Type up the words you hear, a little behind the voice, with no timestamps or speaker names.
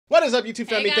What is up, YouTube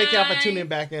family? Hey Thank y'all for guys. tuning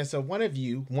back in. So one of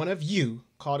you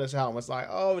called us out and was like,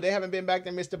 oh, they haven't been back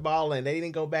to Mr. Ballin. They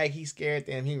didn't go back. He scared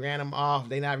them. He ran them off.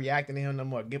 They not reacting to him no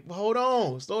more. Hold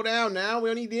on. Slow down now.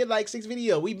 We only did like 6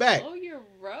 videos. We back. Oh, you're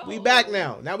rough. We back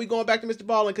now. Now we going back to Mr.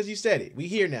 Ballin because you said it. We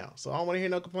here now. So I don't want to hear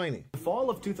no complaining. The fall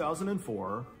of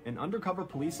 2004, an undercover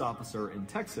police officer in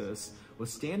Texas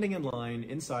was standing in line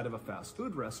inside of a fast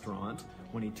food restaurant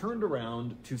when he turned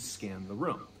around to scan the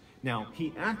room. Now,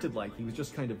 he acted like he was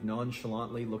just kind of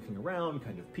nonchalantly looking around,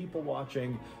 kind of people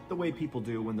watching, the way people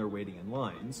do when they're waiting in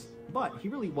lines. But he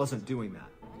really wasn't doing that.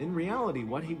 In reality,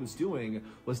 what he was doing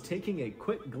was taking a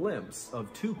quick glimpse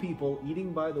of 2 people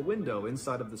eating by the window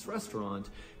inside of this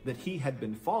restaurant that he had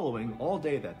been following all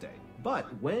day that day.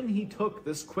 But when he took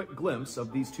this quick glimpse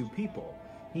of these 2 people,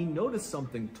 he noticed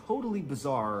something totally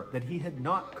bizarre that he had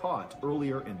not caught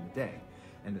earlier in the day.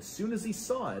 And as soon as he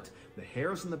saw it, the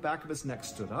hairs on the back of his neck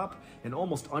stood up, and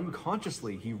almost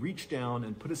unconsciously he reached down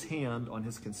and put his hand on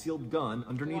his concealed gun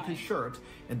underneath his shirt,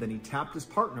 and then he tapped his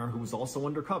partner, who was also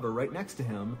undercover, right next to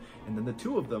him, and then the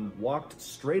 2 of them walked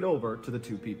straight over to the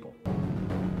 2 people.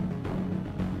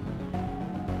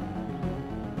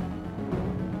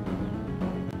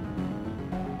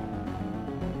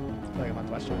 Like my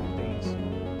question things.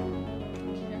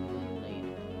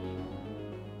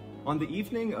 On the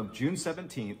evening of June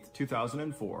 17th,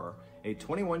 2004, a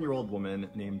 21-year-old woman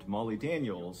named Molly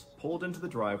Daniels pulled into the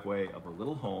driveway of her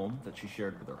little home that she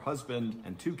shared with her husband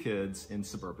and 2 kids in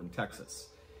suburban Texas.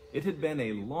 It had been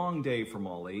a long day for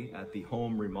Molly at the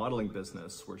home remodeling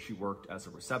business where she worked as a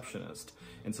receptionist,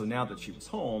 and so now that she was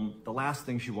home, the last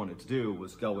thing she wanted to do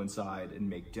was go inside and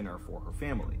make dinner for her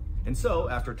family. And so,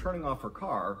 after turning off her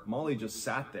car, Molly just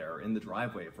sat there in the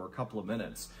driveway for a couple of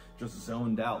minutes, just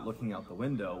zoned out looking out the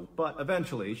window. But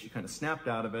eventually, she kind of snapped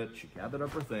out of it, she gathered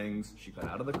up her things, she got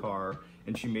out of the car,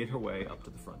 and she made her way up to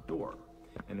the front door.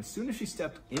 And as soon as she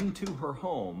stepped into her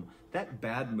home, that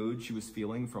bad mood she was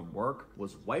feeling from work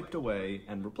was wiped away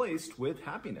and replaced with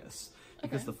happiness.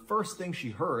 Because the first thing she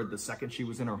heard the second she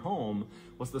was in her home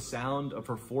was the sound of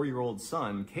her 4-year-old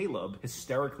son, Caleb,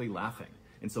 hysterically laughing.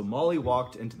 And so Molly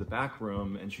walked into the back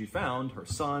room and she found her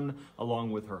son,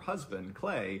 along with her husband,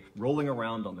 Clay, rolling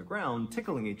around on the ground,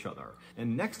 tickling each other.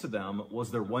 And next to them was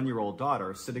their 1-year-old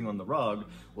daughter sitting on the rug,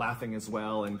 laughing as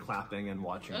well and clapping and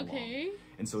watching along.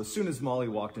 And so as soon as Molly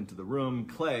walked into the room,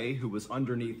 Clay, who was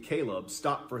underneath Caleb,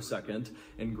 stopped for a second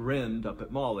and grinned up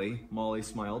at Molly. Molly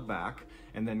smiled back.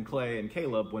 And then Clay and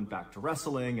Caleb went back to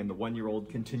wrestling, and the 1-year-old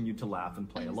continued to laugh and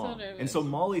play along. And so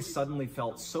Molly suddenly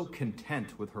felt so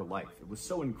content with her life. It was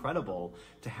so incredible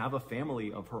to have a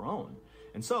family of her own.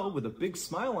 And so, with a big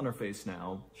smile on her face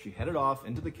now, she headed off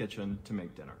into the kitchen to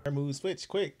make dinner. Her mood switched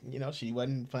quick. You know, she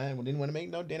wasn't fine, didn't want to make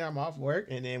no dinner. I'm off work,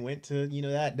 and then went to, you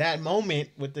know, that moment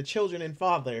with the children and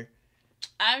father.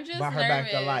 I'm just brought her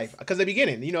nervous. back to life. Because the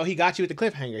beginning, you know, he got you with the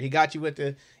cliffhanger. He got you with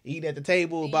the eating at the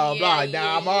table, blah, blah, blah.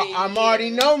 Now I'm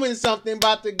already knowing something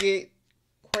about to get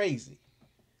crazy.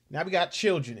 Now we got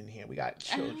children in here. We got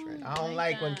children. I don't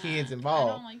like when kids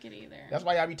involved. I don't like it either. That's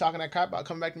why y'all be talking that crap about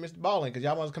coming back to Mr. Ballin, because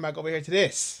y'all want to come back over here to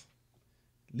this.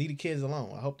 Leave the kids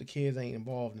alone. I hope the kids ain't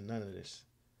involved in none of this.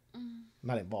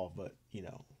 Not involved, but, you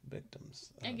know,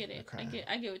 victims. I get it.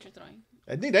 I get what you're throwing.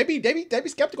 They be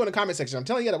skeptical in the comment section. I'm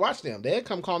telling you to watch them. They'd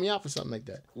come call me out for something like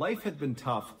that. Life had been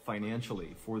tough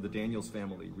financially for the Daniels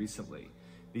family recently.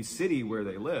 The city where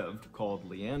they lived, called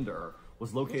Leander,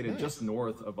 was located just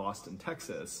north of Austin,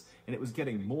 Texas, and it was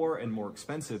getting more and more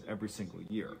expensive every single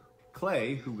year.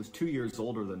 Clay, who was 2 years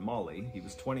older than Molly, he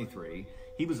was 23,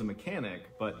 he was a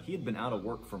mechanic, but he had been out of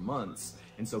work for months,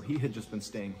 and so he had just been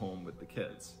staying home with the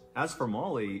kids. As for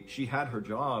Molly, she had her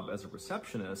job as a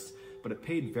receptionist, but it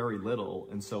paid very little,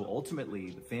 and so ultimately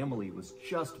the family was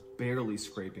just barely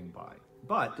scraping by.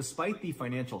 But despite the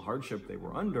financial hardship they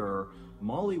were under,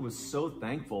 Molly was so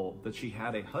thankful that she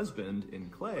had a husband in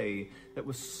Clay that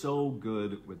was so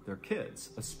good with their kids,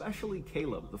 especially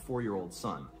Caleb, the 4-year-old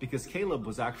son, because Caleb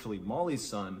was actually Molly's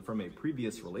son from a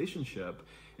previous relationship,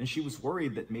 and she was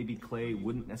worried that maybe Clay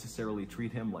wouldn't necessarily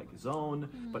treat him like his own,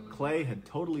 but Clay had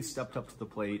totally stepped up to the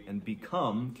plate and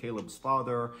become Caleb's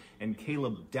father, and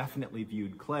Caleb definitely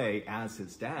viewed Clay as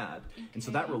his dad. And so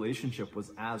that relationship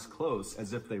was as close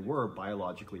as if they were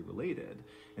biologically related.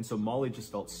 And so Molly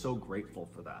just felt so grateful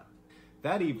for that.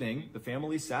 That evening, the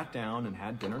family sat down and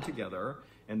had dinner together,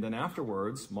 and then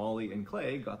afterwards, Molly and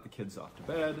Clay got the kids off to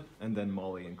bed, and then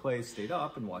Molly and Clay stayed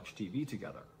up and watched TV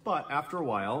together. But after a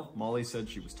while, Molly said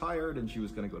she was tired and she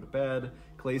was going to go to bed.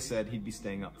 Clay said he'd be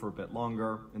staying up for a bit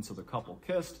longer, and so the couple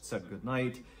kissed, said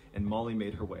goodnight, and Molly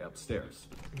made her way upstairs.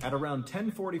 At around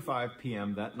 10:45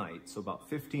 p.m. that night, so about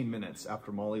 15 minutes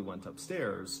after Molly went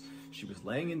upstairs, She was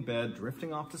laying in bed,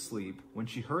 drifting off to sleep, when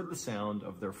she heard the sound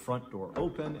of their front door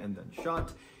open and then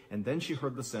shut, and then she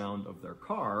heard the sound of their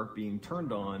car being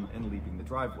turned on and leaving the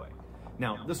driveway.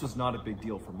 Now, this was not a big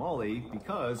deal for Molly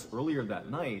because earlier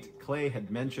that night, Clay had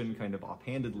mentioned kind of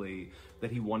offhandedly that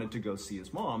he wanted to go see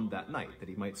his mom that night, that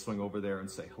he might swing over there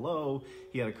and say hello.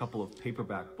 He had a couple of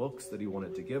paperback books that he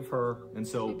wanted to give her. And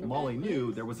so Molly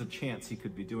knew there was a chance he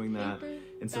could be doing that.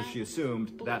 And so she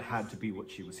assumed that had to be what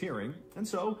she was hearing. And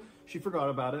so she forgot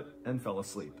about it and fell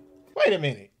asleep. Wait a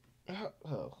minute.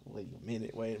 Oh, wait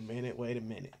a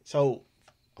minute. So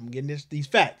I'm getting these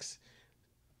facts.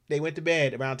 They went to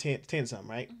bed around 10 something,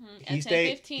 right?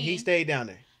 Mm-hmm. He stayed down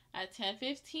there. At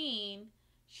 10:15,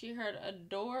 she heard a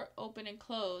door open and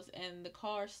close and the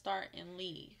car start and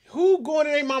leave. Who going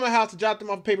to their mama house to drop them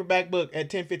off a paperback book at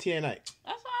 10:15 at night?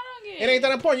 That's what I don't get. It ain't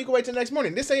that important. You can wait till the next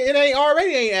morning. It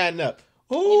ain't adding up.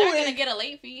 You're not gonna get a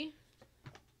late fee.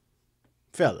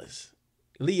 Fellas,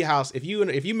 leave your house. If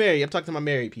you married, I'm talking to my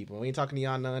married people. We ain't talking to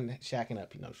y'all none shacking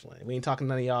up. You know, we ain't talking to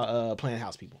none of y'all playing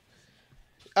house people.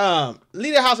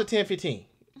 Leave the house at 10:15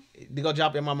 to go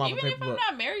drop your mama off a paper book. Even if I'm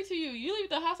not married to you, you leave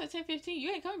the house at 10:15. You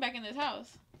ain't coming back in this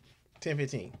house.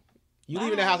 10:15. You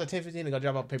leaving the house at 10:15 to go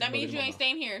drop off a paper book. That means you ain't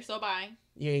staying here. So bye.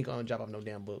 You ain't gonna drop off no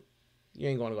damn book. You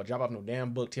ain't gonna go drop off no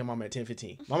damn book to your mama at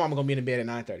 10:15. My mama gonna be in the bed at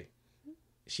 9:30.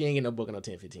 She ain't getting no book until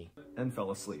 10:15. And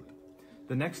fell asleep.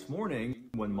 The next morning,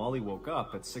 when Molly woke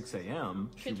up at 6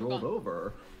 a.m., she rolled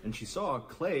over and she saw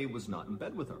Clay was not in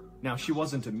bed with her. Now, she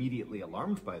wasn't immediately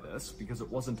alarmed by this because it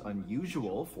wasn't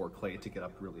unusual for Clay to get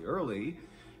up really early.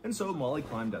 And so Molly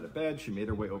climbed out of bed, she made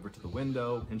her way over to the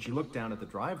window, and she looked down at the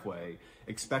driveway,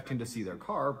 expecting to see their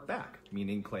car back,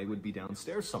 meaning Clay would be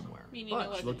downstairs somewhere.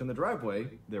 But she looked in the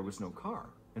driveway, there was no car.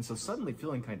 And so suddenly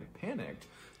feeling kind of panicked,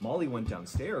 Molly went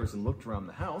downstairs and looked around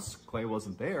the house. Clay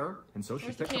wasn't there, and so she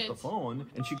picked up the phone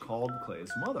and she called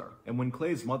Clay's mother. And when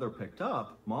Clay's mother picked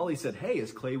up, Molly said, "Hey,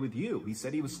 is Clay with you? He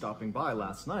said he was stopping by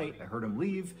last night. I heard him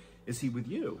leave. Is he with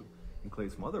you?" And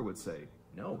Clay's mother would say,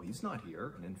 "No, he's not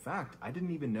here. And in fact, I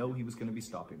didn't even know he was going to be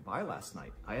stopping by last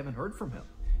night. I haven't heard from him."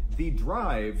 The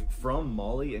drive from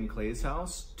Molly and Clay's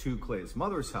house to Clay's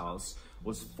mother's house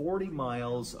was 40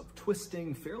 miles of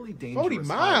twisting, fairly dangerous 40 miles?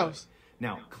 highway.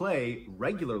 Now, Clay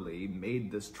regularly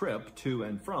made this trip to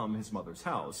and from his mother's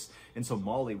house, and so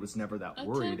Molly was never that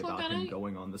worried about him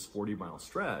going on this 40-mile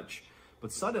stretch.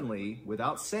 But suddenly,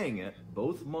 without saying it,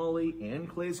 both Molly and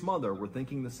Clay's mother were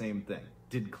thinking the same thing.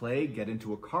 Did Clay get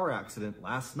into a car accident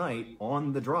last night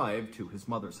on the drive to his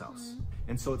mother's house?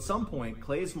 And so at some point,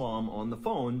 Clay's mom on the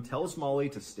phone tells Molly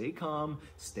to stay calm,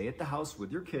 stay at the house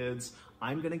with your kids.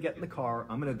 I'm going to get in the car.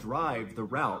 I'm going to drive the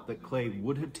route that Clay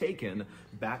would have taken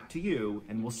back to you,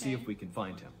 and we'll see if we can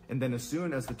find him. And then as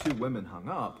soon as the two women hung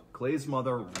up, Clay's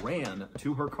mother ran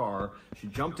to her car. She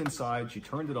jumped inside, she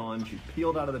turned it on, she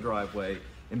peeled out of the driveway,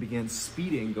 and began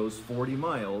speeding those 40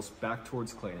 miles back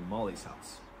towards Clay and Molly's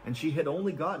house. And she had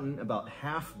only gotten about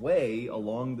halfway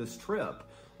along this trip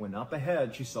when up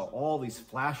ahead she saw all these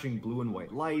flashing blue and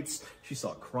white lights. She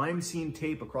saw crime scene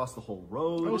tape across the whole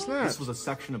road. Oh, snap. This was a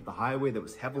section of the highway that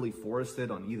was heavily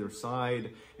forested on either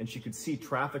side, and she could see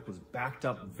traffic was backed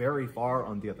up very far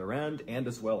on the other end and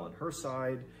as well on her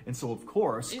side. And so of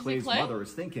course Clay's mother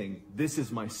is thinking, this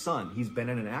is my son. He's been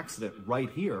in an accident right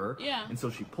here. Yeah. And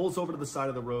so she pulls over to the side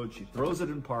of the road, she throws it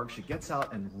in park, she gets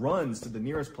out and runs to the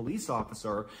nearest police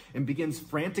officer and begins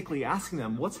frantically asking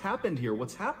them, what's happened here?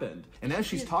 What's happened? And as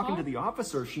she's talking to the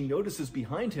officer, she notices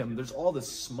behind him there's all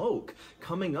this smoke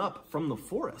coming up from the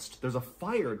forest. There's a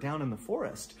fire down in the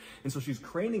forest. And so she's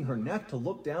craning her neck to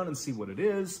look down and see what it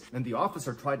is. And the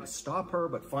officer tried to stop her,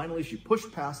 but finally she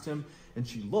pushed past him and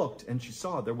she looked and she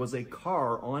saw there was a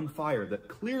car on fire that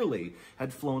clearly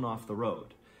had flown off the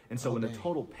road. And so in a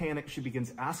total panic, she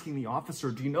begins asking the officer,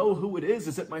 do you know who it is?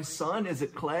 Is it my son? Is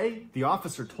it Clay? The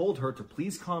officer told her to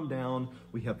please calm down.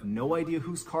 We have no idea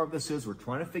whose car this is. We're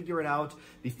trying to figure it out.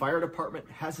 The fire department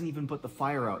hasn't even put the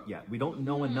fire out yet. We don't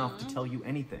know enough to tell you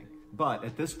anything. But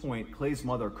at this point, Clay's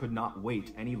mother could not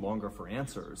wait any longer for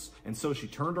answers. And so she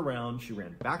turned around, she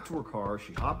ran back to her car,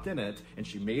 she hopped in it, and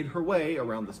she made her way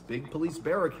around this big police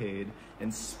barricade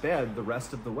and sped the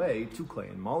rest of the way to Clay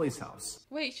and Molly's house.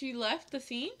 Wait, she left the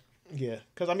scene? Yeah,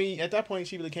 because I mean, at that point,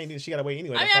 she really can't do. She got to wait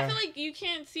anyway. I mean, I feel like you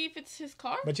can't see if it's his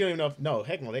car. But you don't even know if, no,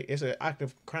 heck no, it's an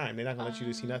active crime. They're not going to let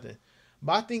you see nothing.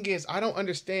 My thing is, I don't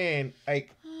understand,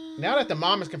 like, now that the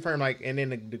mom is confirmed, like, and then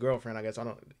the girlfriend, I guess, I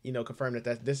don't, confirm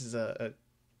that this is a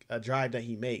drive that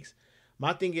he makes.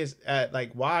 My thing is,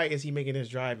 like, why is he making this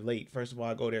drive late? First of all,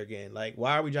 I go there again. Like,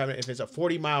 why are we driving, if it's a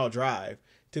 40-mile drive,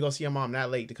 to go see your mom that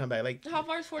late to come back? Like, how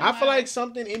far is 40 miles? I feel like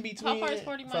something in between. How far is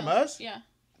 40 miles? From us? Yeah.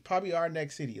 Probably our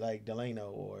next city, like Delano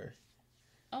or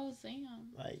Oh, Sam.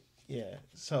 Like, yeah.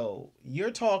 So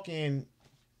you're talking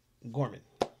Gorman.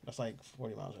 That's like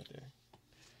 40 miles right there.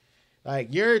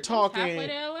 Like you're talking Halfway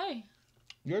to LA.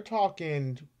 You're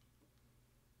talking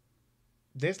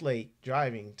this late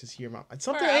driving to see your mom.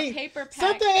 Something For a ain't paper pack.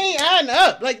 something ain't adding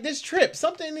up. Like this trip.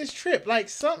 Something in this trip. Like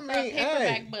something For a ain't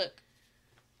paperback adding. book.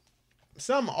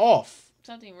 Something off.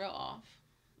 Something real off.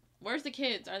 Where's the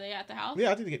kids? Are they at the house?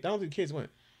 Yeah, I don't think the kids went.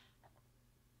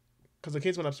 Because the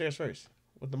kids went upstairs first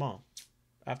with the mom.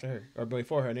 After her. Or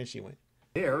before her, and then she went.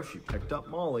 There, she picked up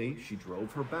Molly, she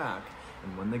drove her back,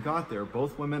 and when they got there,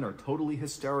 both women are totally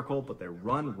hysterical, but they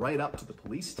run right up to the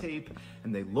police tape,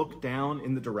 and they look down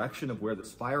in the direction of where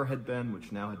this fire had been,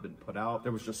 which now had been put out.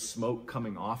 There was just smoke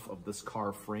coming off of this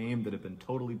car frame that had been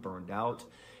totally burned out.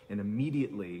 And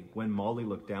immediately, when Molly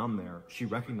looked down there, she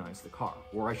recognized the car.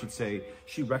 Or I should say,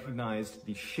 she recognized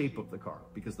the shape of the car,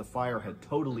 because the fire had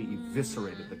totally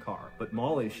eviscerated the car. But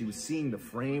Molly, she was seeing the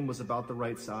frame was about the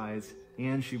right size,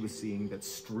 and she was seeing that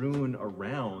strewn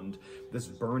around this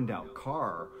burned out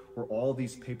car were all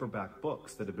these paperback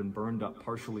books that had been burned up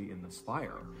partially in this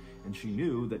fire. And she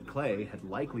knew that Clay had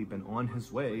likely been on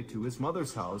his way to his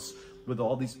mother's house with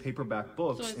all these paperback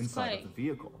books inside of the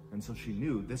vehicle. And so she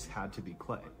knew this had to be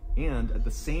Clay. And at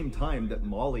the same time that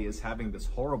Molly is having this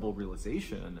horrible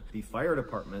realization, the fire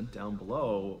department down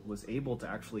below was able to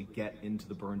actually get into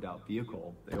the burned out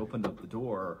vehicle. They opened up the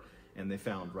door and they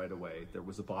found right away there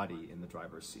was a body in the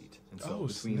driver's seat. And so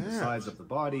between the size of the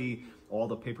body, all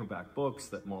the paperback books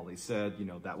that Molly said, you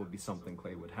know, that would be something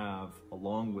Clay would have,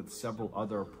 along with several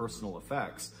other personal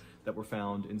effects that were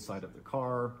found inside of the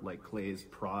car, like Clay's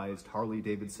prized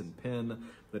Harley-Davidson pin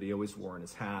that he always wore in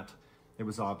his hat. It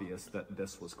was obvious that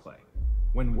this was Clay.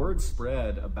 When word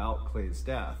spread about Clay's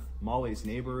death, Molly's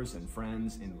neighbors and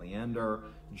friends in Leander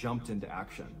jumped into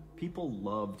action. People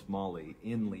loved Molly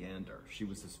in Leander. She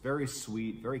was this very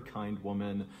sweet, very kind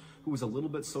woman who was a little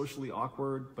bit socially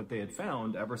awkward, but they had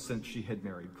found ever since she had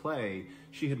married Clay,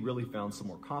 she had really found some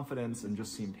more confidence and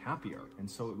just seemed happier. And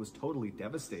so it was totally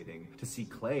devastating to see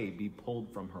Clay be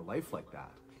pulled from her life like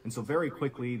that. And so very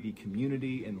quickly, the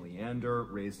community in Leander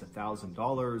raised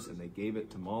 $1,000 and they gave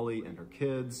it to Molly and her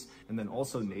kids. And then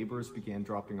also neighbors began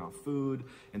dropping off food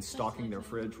and stocking their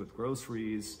fridge with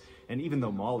groceries. And even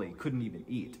though Molly couldn't even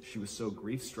eat, she was so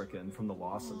grief-stricken from the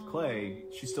loss of Clay,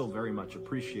 she still very much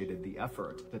appreciated the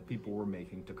effort that people were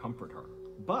making to comfort her.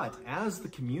 But as the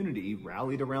community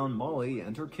rallied around Molly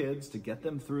and her kids to get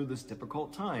them through this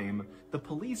difficult time, the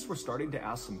police were starting to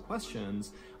ask some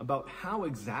questions about how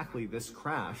exactly this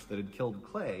crash that had killed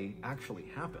Clay actually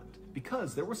happened.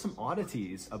 Because there were some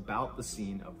oddities about the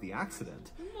scene of the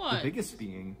accident. What? The biggest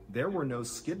being, there were no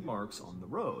skid marks on the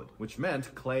road, which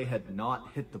meant Clay had not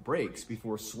hit the brakes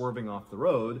before swerving off the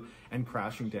road and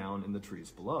crashing down in the trees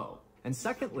below. And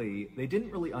secondly, they didn't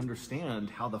really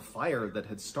understand how the fire that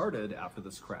had started after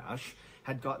this crash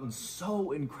had gotten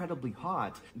so incredibly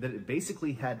hot that it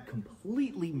basically had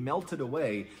completely melted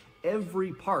away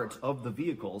every part of the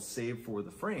vehicle save for the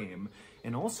frame.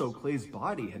 And also Clay's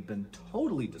body had been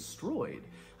totally destroyed.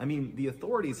 I mean, the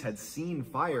authorities had seen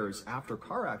fires after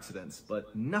car accidents,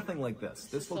 but nothing like this.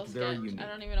 This looked very unique. I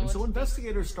don't even know and so what to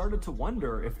investigators started to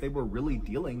wonder if they were really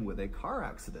dealing with a car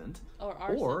accident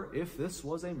or if this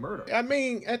was a murder. I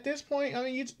mean, at this point, I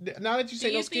mean, now that you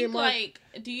say no skid mark,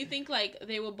 do you think like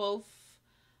they will both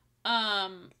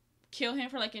kill him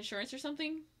for like insurance or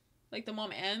something? Like the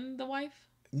mom and the wife?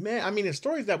 Man, I mean, the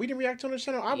stories that we didn't react to on the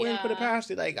channel, I wouldn't put it past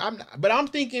it. Like, I'm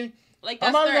thinking, like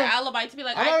that's their alibi to be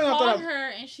like, I called her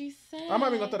and she said. I'm not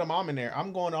even gonna throw the mom in there.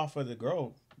 I'm going off of the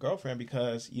girlfriend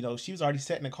because you know she was already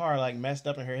set in the car, like messed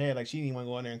up in her head, like she didn't even want to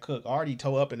go in there and cook, already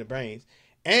toe up in the brains.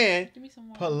 And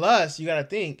plus, you gotta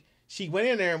think she went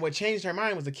in there and what changed her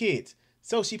mind was the kids.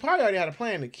 So she probably already had a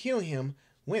plan to kill him.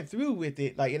 Went through with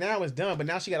it, like, and now it's done. But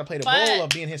now she got to play the role of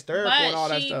being hysterical and all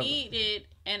that stuff. But she needed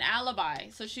an alibi,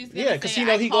 so she's gonna because she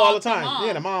know he go all the time.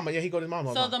 Yeah, the mom. Yeah, he go to his mom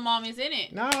all the time. So the mom is in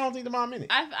it. No, I don't think the mom in it.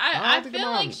 I feel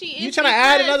like she is. You trying to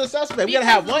add another suspect? We gotta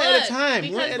have one at a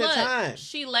time. One at a time.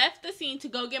 She left the scene to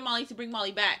go get Molly to bring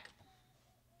Molly back.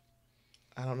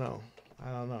 I don't know.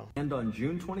 And on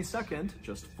June 22nd,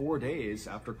 just 4 days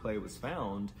after Clay was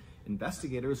found,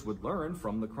 investigators would learn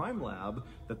from the crime lab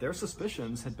that their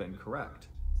suspicions had been correct.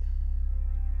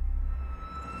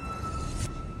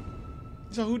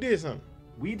 So who did something?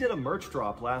 We did a merch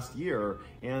drop last year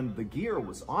and the gear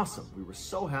was awesome. We were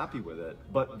so happy with it,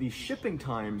 but the shipping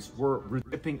times were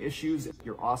shipping issues.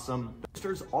 You're awesome.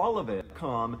 There's all of it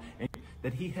come and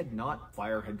that he had not,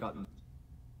 fire had gotten.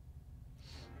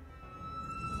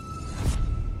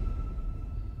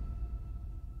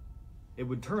 It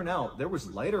would turn out there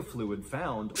was lighter fluid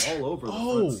found all over the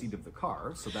front seat of the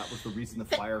car, so that was the reason the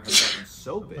fire had gotten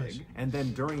so big. And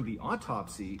then during the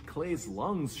autopsy, Clay's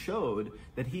lungs showed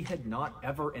that he had not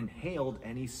ever inhaled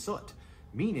any soot,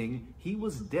 meaning he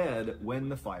was dead when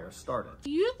the fire started. Do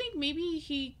you think maybe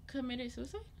he committed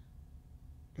suicide?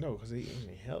 No, because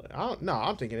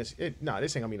I'm thinking this ain't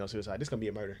gonna be no suicide. This gonna be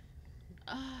a murder.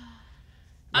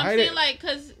 I'm saying like,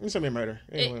 cause it's gonna be a murder.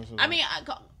 I mean,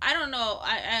 I don't know.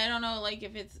 I don't know like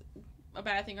if it's a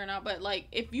bad thing or not, but like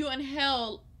if you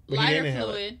inhale lighter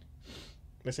fluid.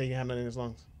 Let's say you have nothing in his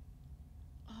lungs.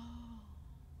 Oh.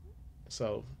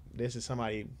 So this is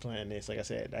somebody planning this. Like I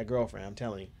said, that girlfriend. I'm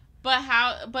telling you.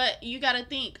 But you gotta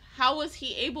think, how was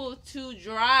he able to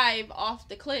drive off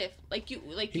the cliff?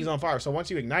 He's on fire. So once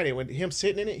you ignite it, when him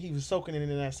sitting in it, he was soaking it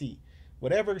in that seat.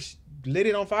 Whatever lit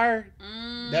it on fire,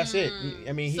 that's it.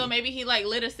 I mean, so maybe he like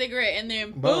lit a cigarette and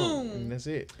then boom. And that's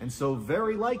it. And so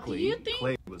very likely,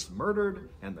 Clay was murdered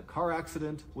and the car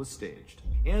accident was staged.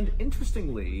 And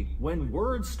interestingly, when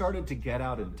word started to get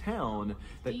out in town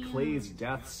that Clay's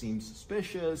death seemed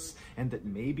suspicious and that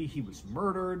maybe he was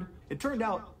murdered, it turned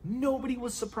out nobody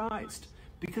was surprised.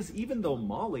 Because even though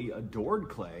Molly adored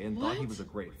Clay and thought he was a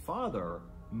great father,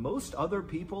 most other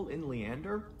people in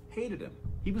Leander hated him.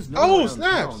 He was known around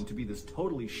town to be this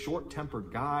totally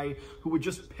short-tempered guy who would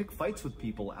just pick fights with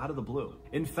people out of the blue.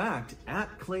 In fact,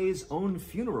 at Clay's own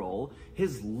funeral,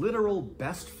 his literal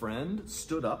best friend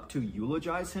stood up to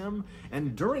eulogize him,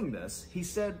 and during this, he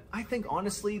said, "I think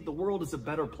honestly, the world is a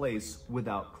better place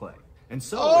without Clay." And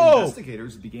so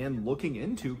investigators began looking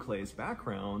into Clay's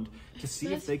background to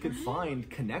see if they could find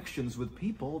connections with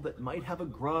people that might have a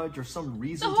grudge or some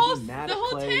reason to be mad at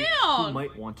Clay who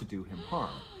might want to do him harm.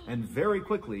 And very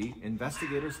quickly,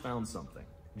 investigators found something.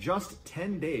 Just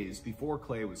 10 days before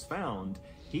Clay was found,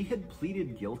 he had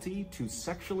pleaded guilty to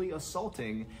sexually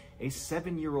assaulting a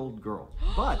 7-year-old girl.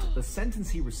 But the sentence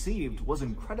he received was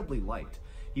incredibly light.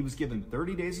 He was given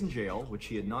 30 days in jail, which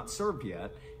he had not served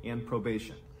yet, and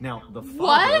probation. Now, the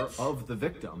father of the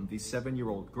victim, the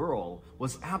 7-year-old girl,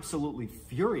 was absolutely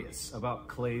furious about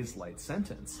Clay's light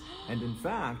sentence. And in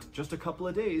fact, just a couple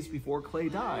of days before Clay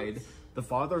died, the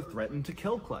father threatened to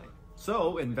kill Clay.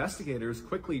 So investigators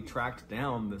quickly tracked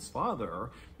down this father,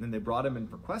 and they brought him in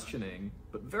for questioning.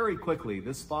 But very quickly,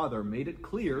 this father made it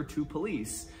clear to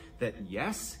police that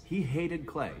yes, he hated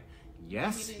Clay.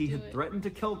 Yes, he had threatened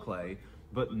to kill Clay.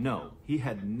 But no, he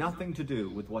had nothing to do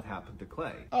with what happened to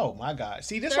Clay. Oh my God!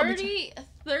 See, this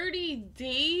 30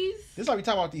 days. This is why we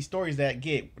talk about these stories that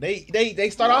get they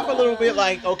start off a little bit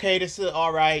like, okay, this is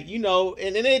all right, you know,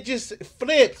 and then it just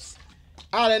flips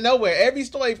out of nowhere. Every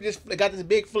story just got this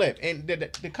big flip, and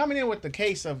they're coming in with the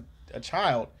case of a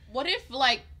child. What if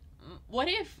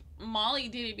Molly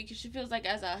did it because she feels like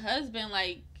as a husband,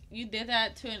 like you did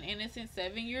that to an innocent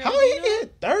 7-year-old? How you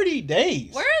get 30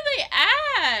 days? Where are they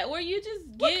at? Where you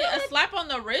just get a slap on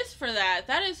the wrist for that?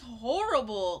 That is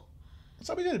horrible.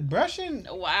 So we just brushing.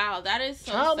 Wow, that is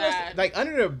so sad. Like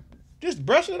just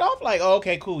brushing it off. Like, oh,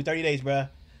 okay, cool, 30 days, bruh.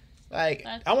 Like,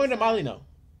 I wanted Molly know.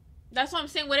 That's what I'm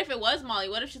saying. What if it was Molly?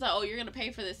 What if she's like, oh, you're gonna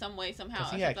pay for this some way, somehow?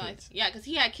 Because he had kids. Yeah, because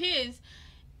he had kids.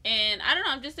 And I don't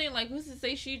know. I'm just saying, like, who's to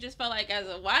say she just felt like as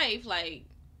a wife, like,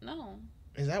 no.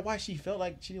 Is that why she felt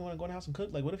like she didn't want to go in the house and cook?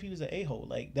 Like, what if he was an a-hole?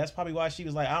 Like, that's probably why she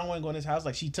was like, I don't want to go in this house.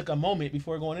 Like, she took a moment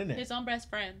before going in there. His own best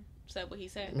friend said what he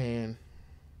said. Man.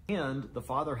 And the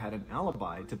father had an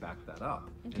alibi to back that up.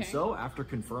 Okay. And so, after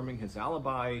confirming his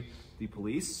alibi, the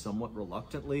police somewhat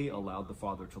reluctantly allowed the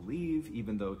father to leave,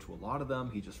 even though to a lot of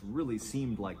them, he just really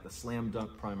seemed like the slam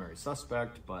dunk primary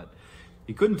suspect, but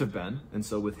he couldn't have been. And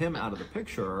so with him out of the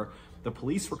picture, the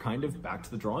police were kind of back to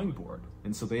the drawing board.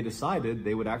 And so they decided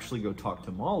they would actually go talk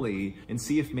to Molly and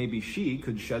see if maybe she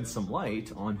could shed some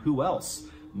light on who else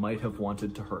might have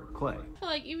wanted to hurt Clay. I feel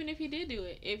like even if he did do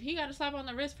it, if he got a slap on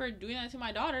the wrist for doing that to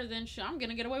my daughter, then I'm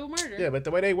gonna get away with murder. Yeah, but the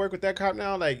way they work with that cop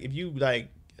now, like, if you, like,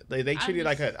 they treat it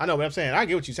like a, I know what I'm saying. I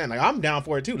get what you're saying. Like, I'm down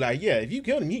for it too. Like, yeah, if you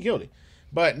killed him, he killed him.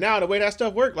 But now the way that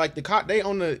stuff work, like the cop, they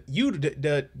own now you're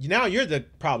the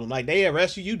problem. Like, they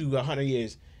arrest you, you do 100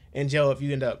 years in jail if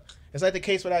you end up. It's like the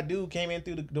case where that dude came in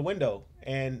through the window,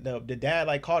 and the dad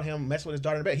like caught him messing with his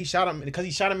daughter in the bed. He shot him because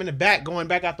he shot him in the back going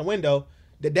back out the window.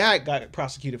 The dad got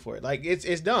prosecuted for it. Like,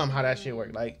 it's dumb how that shit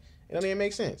worked. Like, it don't even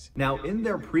make sense. Now, in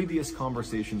their previous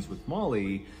conversations with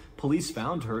Molly, police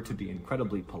found her to be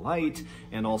incredibly polite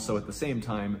and also at the same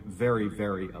time very,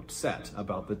 very upset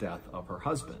about the death of her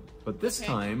husband. But this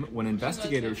time, when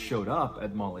investigators showed up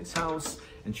at Molly's house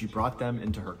and she brought them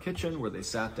into her kitchen where they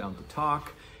sat down to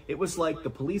talk, it was like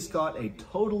the police got a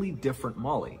totally different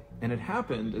Molly. And it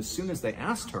happened as soon as they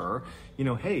asked her, you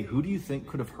know, hey, who do you think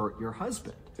could have hurt your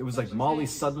husband? It was like Molly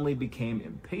suddenly became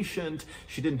impatient.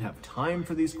 She didn't have time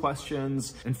for these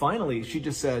questions. And finally, she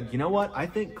just said, you know what? I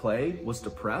think Clay was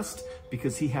depressed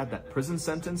because he had that prison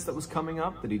sentence that was coming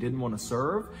up that he didn't want to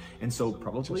serve. And so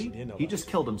probably he just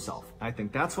killed himself. I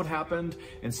think that's what happened.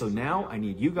 And so now I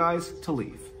need you guys to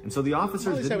leave. And so the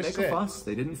officers didn't make a fuss.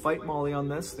 They didn't fight Molly on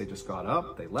this. They just got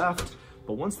up, they left.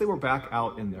 But once they were back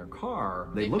out in their car,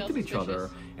 they looked at each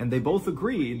other and they both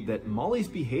agreed that Molly's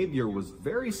behavior was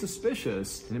very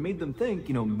suspicious, and it made them think,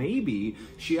 you know, maybe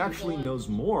she actually knows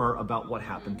more about what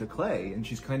happened to Clay and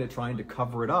she's kind of trying to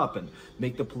cover it up and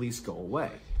make the police go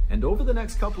away. And over the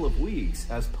next couple of weeks,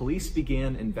 as police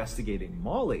began investigating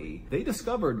Molly, they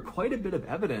discovered quite a bit of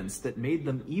evidence that made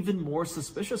them even more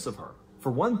suspicious of her.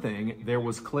 For one thing, there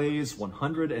was Clay's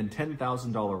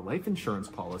 $110,000 life insurance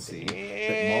policy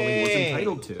that Molly was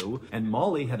entitled to, and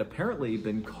Molly had apparently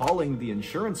been calling the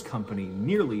insurance company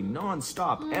nearly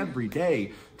non-stop every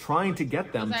day, trying to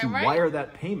get them to wire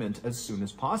that payment as soon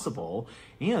as possible.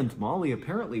 And Molly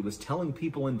apparently was telling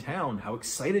people in town how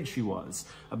excited she was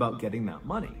about getting that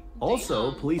money.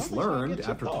 Also, police learned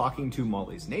after talking to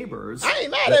Molly's neighbors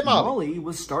that Molly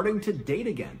was starting to date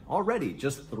again already,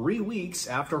 just 3 weeks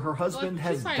after her husband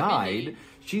has died.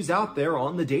 She's out there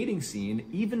on the dating scene,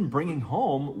 even bringing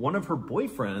home one of her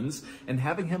boyfriends and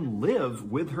having him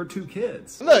live with her 2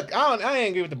 kids. Look, I ain't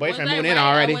agree with the boyfriend moving in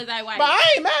already. Was I right? But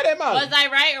I ain't mad at Molly. Was I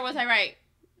right or was I right?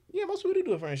 Yeah, most people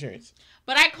do it for insurance.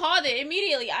 But I called it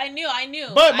immediately. I knew.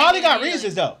 But Molly got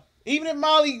reasons though. Even if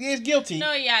Molly is guilty.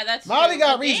 No, yeah, that's Molly true.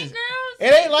 got reasons. Girls,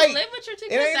 it ain't like live with your 2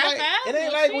 kids that fast. It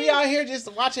ain't like we out here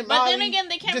just watching Molly. But then again,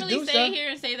 they can't really stay stuff here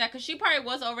and say that because she probably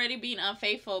was already being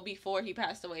unfaithful before he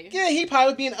passed away. Yeah, he probably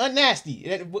was being unnasty.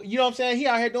 You know what I'm saying? He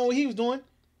out here doing what he was doing.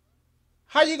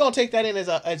 How you gonna take that in as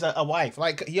a wife?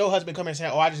 Like your husband come in and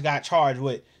say, "Oh, I just got charged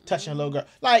with touching a little girl."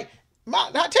 Like, now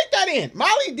take that in.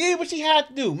 Molly did what she had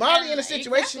to do. Molly in a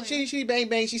situation, she bang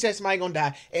bang. She said somebody gonna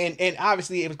die, and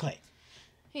obviously it was Clay.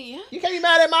 Yeah. You can't be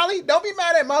mad at Molly. Don't be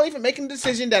mad at Molly for making a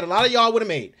decision that a lot of y'all would have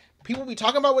made. People be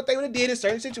talking about what they would have did in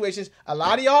certain situations. A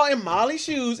lot of y'all in Molly's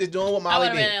shoes is doing what Molly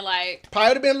did. Probably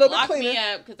would have been a little bit cleaner. Lock me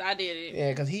up because I did it.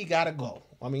 Yeah, because he gotta go.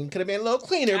 I mean, could have been a little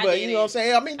cleaner, but you know what I'm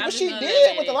saying? I mean, what she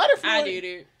did with the lighter fluid. I did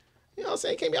it. You know what I'm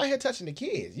saying? You can't be out here touching the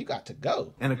kids. You got to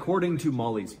go. And according to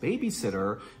Molly's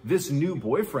babysitter, this new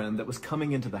boyfriend that was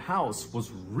coming into the house was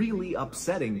really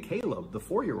upsetting Caleb, the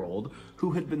 4-year-old,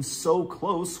 who had been so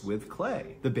close with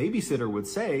Clay. The babysitter would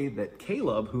say that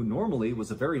Caleb, who normally was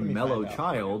a very mellow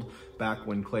child back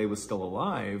when Clay was still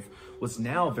alive, was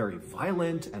now very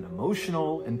violent and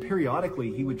emotional, and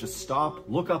periodically he would just stop,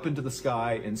 look up into the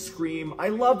sky, and scream, "I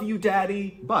love you,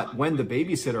 Daddy!" But when the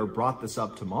babysitter brought this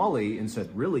up to Molly and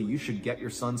said, "Really, you should get your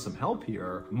son some help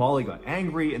here," Molly got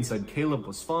angry and said Caleb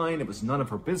was fine, it was none of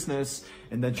her business,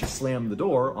 and then she slammed the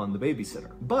door on the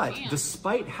babysitter. But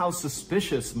despite how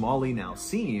suspicious Molly now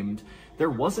seemed,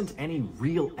 there wasn't any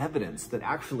real evidence that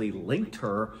actually linked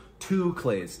her to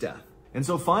Clay's death. And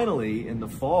so finally, in the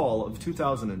fall of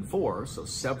 2004, so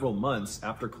several months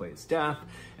after Clay's death,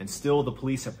 and still the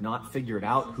police have not figured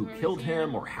out who killed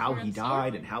him or how he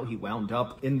died and how he wound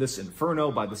up in this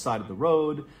inferno by the side of the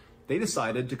road, they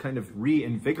decided to kind of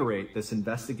reinvigorate this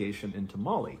investigation into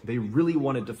Molly. They really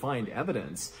wanted to find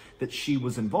evidence that she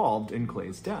was involved in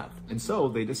Clay's death. And so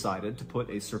they decided to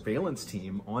put a surveillance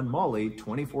team on Molly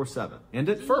 24/7. And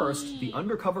at first, the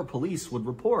undercover police would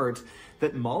report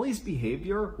that Molly's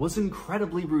behavior was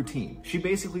incredibly routine. She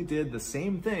basically did the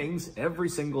same things every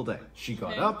single day. She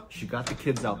got up, she got the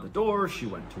kids out the door, she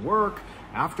went to work.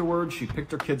 Afterwards, she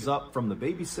picked her kids up from the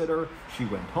babysitter, she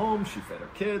went home, she fed her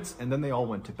kids, and then they all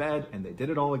went to bed, and they did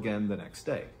it all again the next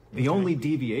day. The only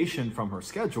deviation from her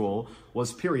schedule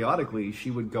was periodically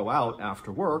she would go out after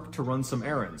work to run some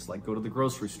errands, like go to the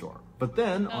grocery store. But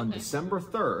then on December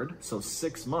 3rd, so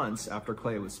 6 months after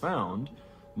Clay was found,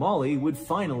 Molly would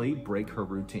finally break her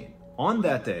routine. On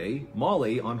that day,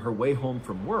 Molly, on her way home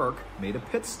from work, made a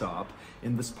pit stop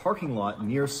in this parking lot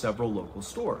near several local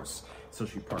stores. So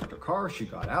she parked her car, she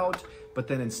got out, but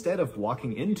then instead of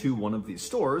walking into one of these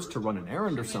stores to run an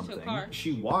errand or something,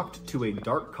 she walked to a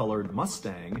dark-colored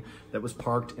Mustang that was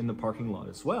parked in the parking lot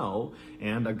as well,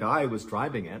 and a guy was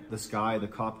driving it. This guy the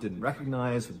cop didn't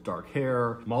recognize with dark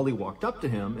hair. Molly walked up to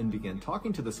him and began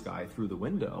talking to this guy through the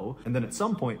window, and then at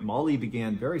some point, Molly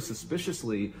began very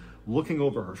suspiciously looking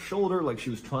over her shoulder like she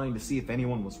was trying to see if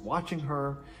anyone was watching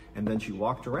her. And then she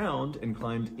walked around and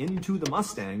climbed into the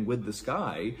Mustang with this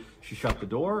guy. She shut the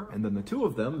door, and then the two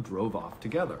of them drove off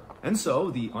together. And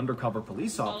so the undercover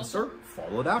police officer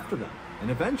followed after them. And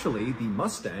eventually, the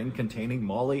Mustang containing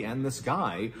Molly and this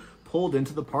guy pulled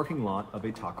into the parking lot of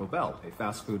a Taco Bell, a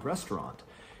fast food restaurant.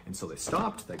 And so they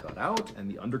stopped, they got out,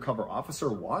 and the undercover officer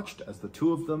watched as the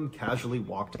two of them casually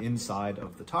walked inside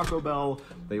of the Taco Bell.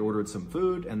 They ordered some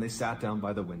food, and they sat down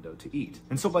by the window to eat.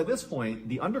 And so by this point,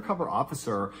 the undercover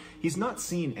officer, he's not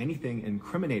seen anything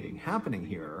incriminating happening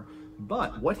here,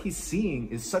 but what he's seeing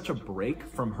is such a break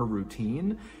from her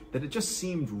routine that it just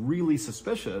seemed really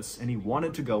suspicious, and he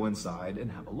wanted to go inside and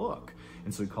have a look.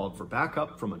 And so he called for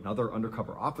backup from another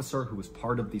undercover officer who was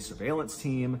part of the surveillance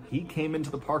team. He came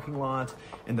into the parking lot,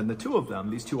 and then the two of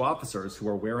them, these two officers who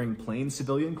are wearing plain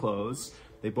civilian clothes,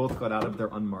 they both got out of their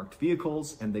unmarked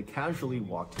vehicles, and they casually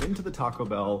walked into the Taco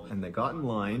Bell, and they got in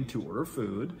line to order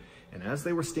food. And as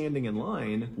they were standing in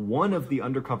line, one of the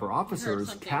undercover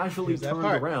officers casually turned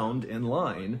around in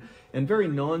line and very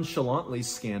nonchalantly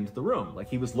scanned the room, like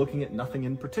he was looking at nothing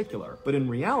in particular. But in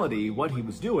reality, what he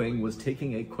was doing was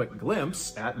taking a quick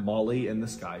glimpse at Molly and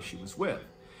this guy she was with.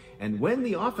 And when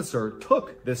the officer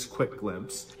took this quick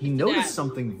glimpse, he noticed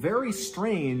something very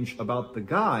strange about the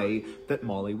guy that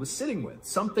Molly was sitting with.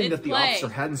 Something that the officer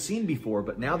hadn't seen before,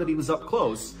 but now that he was up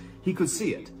close, he could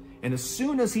see it. And as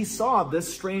soon as he saw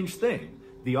this strange thing,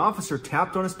 the officer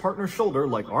tapped on his partner's shoulder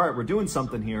like, all right, we're doing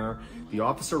something here. The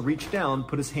officer reached down,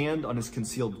 put his hand on his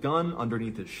concealed gun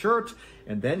underneath his shirt,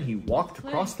 and then he walked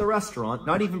across the restaurant,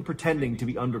 not even pretending to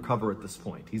be undercover at this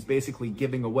point. He's basically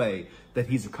giving away that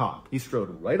he's a cop. He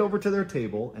strode right over to their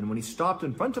table, and when he stopped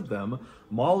in front of them,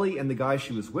 Molly and the guy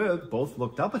she was with both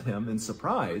looked up at him in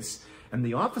surprise, and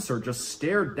the officer just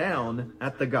stared down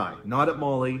at the guy. Not at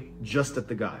Molly, just at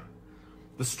the guy.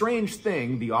 The strange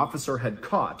thing the officer had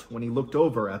caught when he looked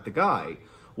over at the guy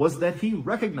was that he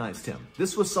recognized him.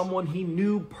 This was someone he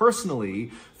knew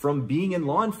personally from being in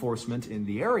law enforcement in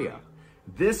the area.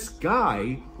 This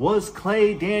guy was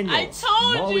Clay Daniels,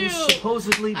 Molly's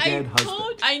supposedly dead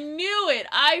husband. I knew it.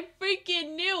 I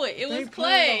freaking knew it. It was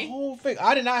Clay. The whole thing.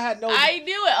 I did not have no. I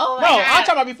knew it. Oh my God. No, I'm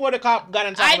talking about before the cop got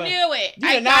inside. I knew it. You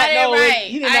did not know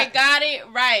it. I got it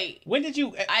right. When did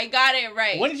you? I got it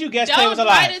right. When did you guess Clay was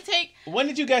alive? When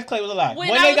did you guess Clay was alive? When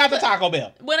they got the Taco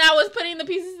Bell. When I was putting the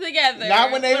pieces together.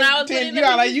 Not when they were 10.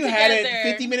 You had it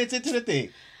 50 minutes into the thing.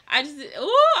 I'm so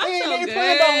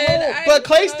good. But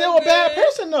Clay's still a bad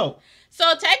person, though.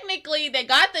 So technically, they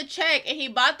got the check, and he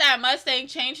bought that Mustang,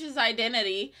 changed his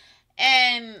identity,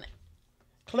 and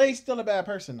Clay's still a bad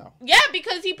person, though. Yeah,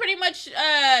 because he pretty much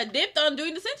dipped on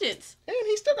doing the sentence, and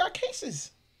he still got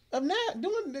cases of not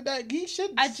doing that. He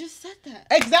should. I just said that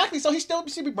exactly. So he still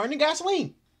should be burning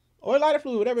gasoline or lighter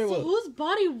fluid, whatever it was. Whose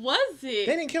body was it?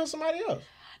 They didn't kill somebody else.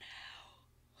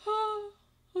 I know.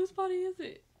 Whose body is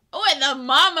it? Oh, and the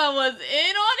mama was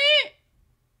in on it?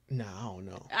 No, I don't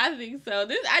know. I think so.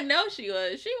 I know she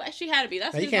was. She had to be.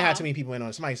 That's you can't have too many people in on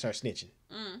it. Somebody start snitching.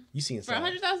 You seen for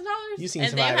 $100,000? You seen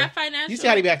and Survivor. They have financial. You see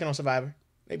how they be acting on Survivor?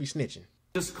 They be snitching.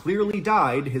 Just clearly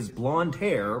dyed his blonde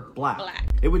hair black.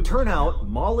 It would turn out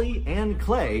Molly and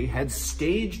Clay had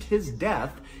staged his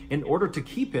death in order to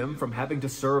keep him from having to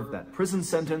serve that prison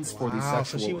sentence for the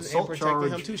sexual assault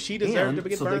charge, him too. She deserved to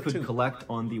get so they burned could too. collect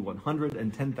on the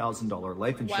 $110,000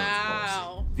 life insurance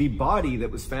policy. The body that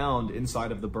was found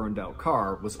inside of the burned out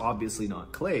car was obviously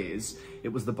not Clay's. It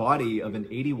was the body of an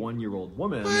 81-year-old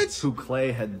woman who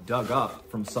Clay had dug up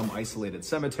from some isolated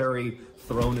cemetery,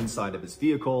 thrown inside of his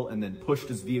vehicle, and then pushed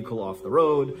his vehicle off the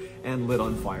road and lit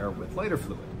on fire with lighter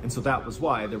fluid. And so that was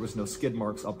why there was no skid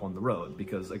marks up on the road,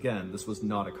 because again, this was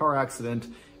not a car accident,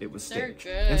 it was staged.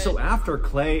 And so after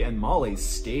Clay and Molly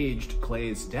staged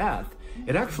Clay's death,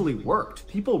 it actually worked.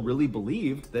 People really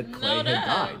believed that Clay had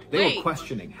died. They were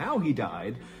questioning how he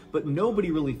died, but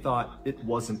nobody really thought it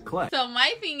wasn't Clay. So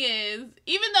my thing is,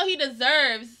 even though he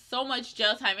deserves so much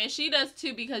jail time, and she does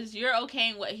too, because you're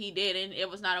okaying what he did and it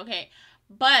was not okay,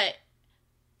 but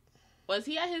was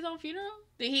he at his own funeral?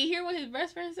 Did he hear what his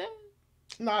best friend said?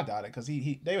 No, I doubt it, because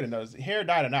they would have known. Hair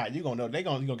died or not, you gonna know. They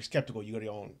gonna get skeptical. You go to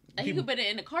your own. He could put it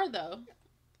in the car though.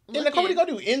 In the car, what are you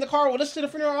gonna do? In the car, we'll listen to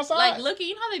the funeral outside. Like looking,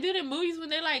 you know how they do it in movies when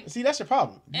they're like. See, that's your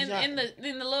problem. In the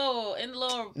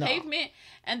little pavement,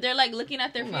 and they're like looking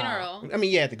at their funeral. I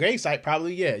mean, yeah, at the gravesite,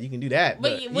 probably, yeah, you can do that.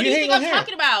 But what do you think I'm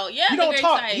talking about? Yeah, you don't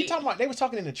talk. He talking about they was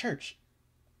talking in the church.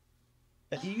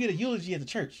 You get a eulogy at the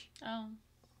church. Oh,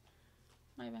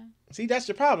 my bad. See, that's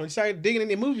your problem. You start digging in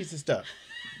the movies and stuff.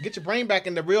 Get your brain back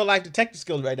into real life detective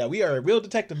skills right now. We are in real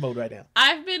detective mode right now.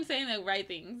 I've been saying the right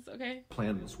things, okay?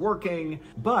 Plan was working,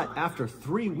 but after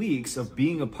 3 weeks of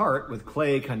being apart with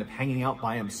Clay kind of hanging out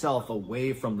by himself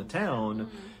away from the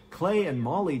town, Clay and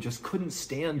Molly just couldn't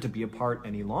stand to be apart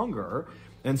any longer.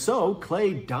 And so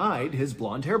Clay dyed his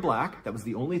blonde hair black. That was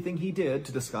the only thing he did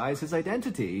to disguise his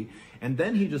identity. And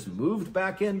then he just moved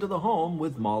back into the home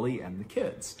with Molly and the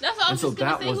kids. That's what I was and so just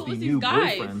gonna that say, was who the was new these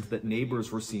guys? boyfriend that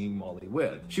neighbors were seeing Molly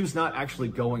with. She was not actually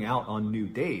going out on new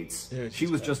dates. She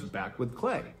was just back with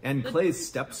Clay. And Clay's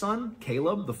stepson,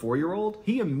 Caleb, the 4-year-old,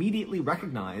 he immediately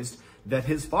recognized that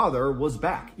his father was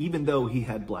back, even though he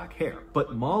had black hair.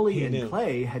 But Molly and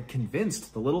Clay had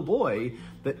convinced the little boy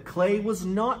that Clay was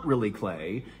not really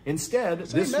Clay. Instead,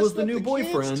 So this he was messed the up new the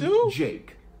kids boyfriend, too?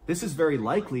 Jake. This is very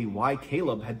likely why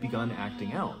Caleb had begun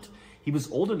acting out. He was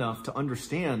old enough to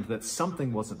understand that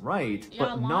something wasn't right,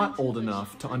 but not old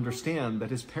enough to understand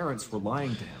that his parents were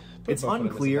lying to him. It's both of them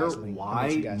as a unclear last name. why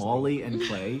Unless you guys Molly and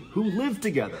Clay, who lived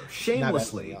together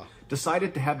shamelessly, y'all.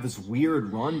 decided to have this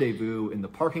weird rendezvous in the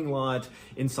parking lot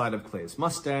inside of Clay's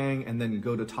Mustang and then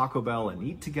go to Taco Bell and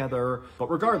eat together. But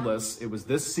regardless, it was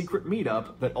this secret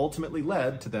meetup that ultimately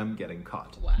led to them getting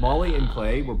caught. Wow. Molly and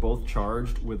Clay were both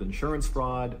charged with insurance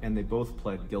fraud and they both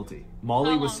pled guilty.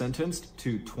 Molly was sentenced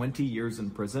to 20 years in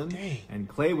prison. Dang. And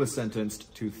Clay was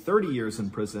sentenced to 30 years in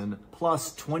prison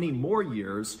plus 20 more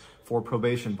years for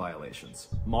probation violations.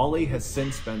 Molly has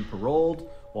since been paroled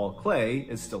while Clay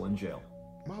is still in jail.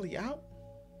 Molly out?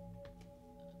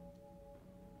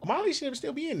 Molly should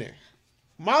still be in there.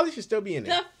 Molly should still be in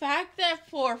there. The fact that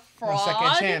for No fraud,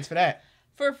 second chance for that.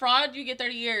 for fraud you get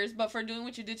 30 years, but for doing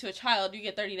what you did to a child you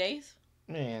get 30 days.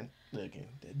 Man, look,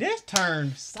 this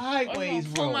turned sideways,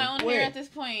 I'm bro. gonna pull my own hair at this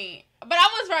point. But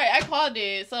I was right. I called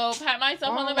it. So pat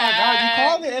myself on the back. God, you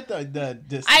called it at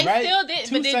the I right? still did.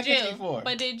 2 But did seconds you? before.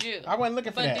 But did you? I wasn't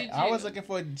looking for But that. did I you? was looking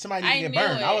for somebody to I get knew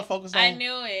burned. it. I was focused on. I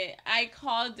knew it. I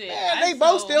called it. Man, I'm they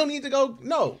both so- still need to go.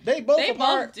 No, they both. They are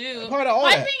part, both do. Part of all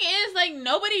My that. thing is, like,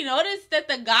 nobody noticed that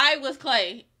the guy was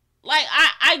Clay. Like,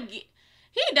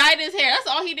 he dyed his hair. That's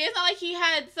all he did. It's not like he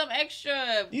had some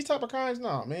extra. These type of crimes,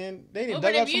 no, man. They didn't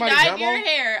But dug up if you somebody's dyed your grandma.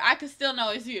 hair, I could still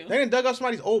know it's you. They didn't dug up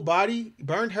somebody's old body,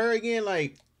 burned her again,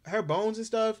 like her bones and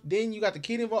stuff. Then you got the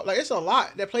kid involved. Like it's a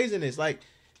lot that plays in this. Like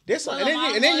this, Well, and then, the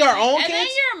mom and then was- your own and kids. then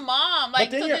your mom. Like,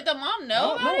 then so your- did the mom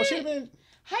know about No, it? should have been.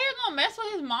 How you gonna mess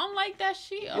with his mom like that?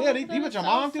 Yeah, you put your so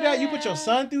mom through that. You put your sad.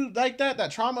 son through like that.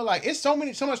 That trauma. Like it's so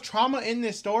much trauma in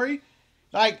this story.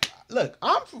 Like, look,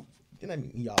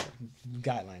 y'all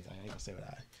guidelines. I ain't gonna say what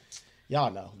y'all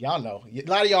know. A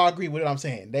lot of y'all agree with what I'm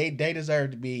saying. They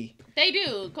deserve to be. They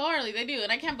do, Carly. They do,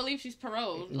 and I can't believe she's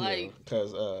paroled. Like,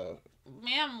 because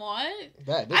ma'am, what?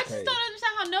 that I just don't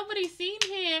understand how nobody's seen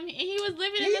him. And he was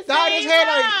living in he the dyed same his hair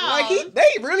house.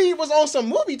 they really was on some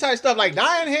movie type stuff like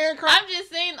dyeing hair and crap. I'm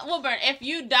just saying, Wilburn, if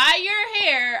you dye your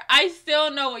hair, I still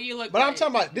know what you look But like. I'm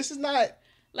talking about this is not.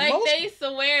 Like, most- they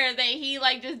swear that he,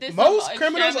 like, just did Most some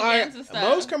criminals extravaganza stuff.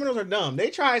 Most criminals are dumb. They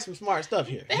tried some smart stuff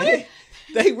here.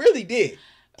 They really did.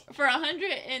 For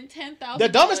 $110,000. The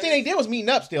dumbest thing they did was meeting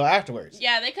up still afterwards.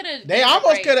 Yeah, they could have. They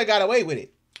almost could have got away with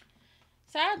it.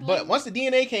 Sadly. But once the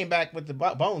DNA came back with the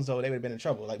bones, though, they would have been in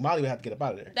trouble. Like Molly would have to get up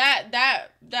out of there.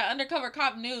 That undercover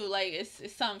cop knew, like,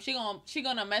 it's something. She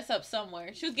gonna mess up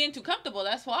somewhere. She was getting too comfortable.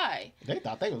 That's why. They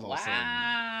thought they was on some.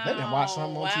 Wow. They didn't watch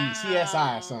something on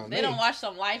CSI or something. They don't watch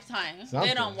some Lifetime. They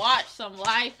Something. don't watch some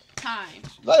Lifetime.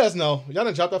 Let us know. Y'all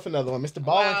done dropped off another one. Mr.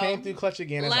 Baldwin Wow. came through clutch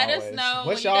again. As Let us always. know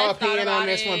What's what you y'all guys thought opinion on about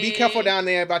this one? Be it. careful down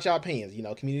there about y'all opinions. You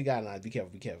know, community guidelines. Be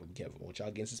careful. Want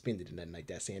y'all getting suspended and nothing like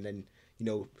that. Saying nothing. You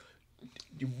know,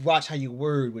 you watch how you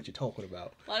word what you're talking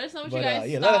about. Let us know what But, you guys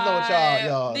yeah, thought. let us know what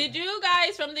y'all Did you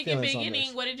guys, from the feelings on beginning,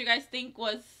 this. what did you guys think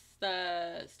was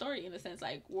the story, in a sense?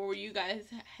 Like, where were you guys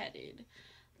headed?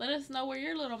 Let us know where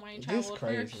your little mind This traveled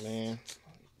crazy, first. man.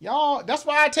 Y'all, that's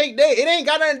why I take that. It ain't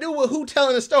got nothing to do with who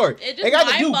telling the story. It just It got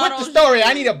to do with the mind-boggles story. you.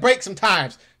 I need a break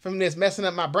sometimes from this messing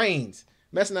up my brains,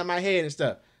 messing up my head and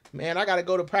stuff. Man, I got to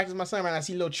go to practice my son right now. I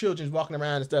see little children walking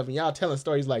around and stuff, and y'all telling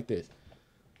stories like this.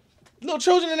 Little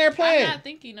children in there playing. I'm not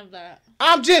thinking of that.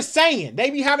 I'm just saying. They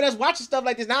be having us watching stuff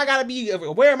like this. Now I got to be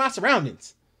aware of my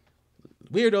surroundings.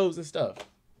 Weirdos and stuff.